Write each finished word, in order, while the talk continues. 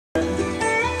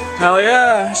Hell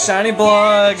yeah, shiny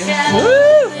blog.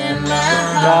 Woo!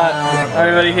 Got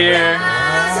everybody here.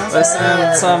 Listen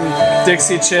to some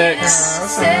Dixie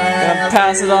Chicks. Gonna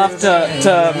pass it off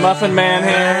to Muffin Man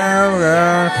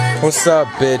here. What's up,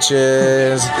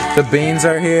 bitches? The beans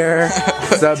are here.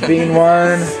 What's up, Bean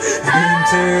 1? Bean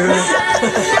 2?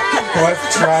 What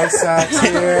Tri-Sacks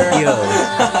here? Yo.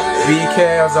 BK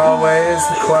as always,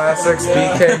 the classics.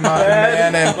 BK, Muffin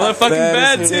Man, and Motherfucking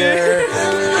bed here.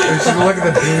 And just look at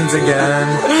the beans again.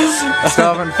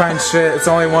 Still haven't found shit. It's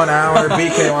only 1 hour.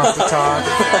 BK wants to talk.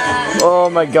 Oh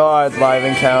my god, live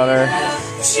encounter.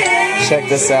 Check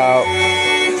this out.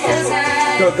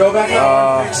 Go back to that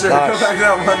one picture. gosh. Go back to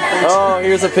that one picture. Oh,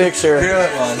 here's a picture.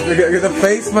 You're the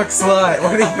Facebook slut.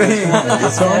 What do you think?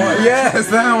 Yes,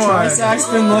 that one. Zach's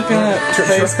been looking at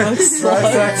Facebook.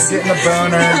 Zach's getting a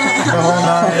boner the whole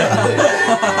night.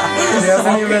 He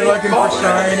hasn't even been looking for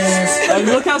shinies. And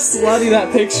look how slutty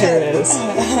that picture is.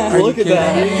 Look at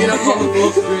that.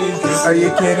 Are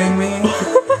you kidding me?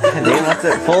 Damn, that's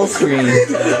at full screen. Are you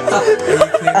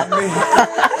kidding me?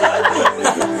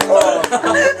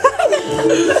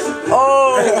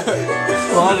 Oh!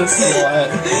 What a slut.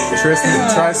 Tristan,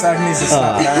 Tri-Sac needs to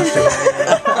stop bashing.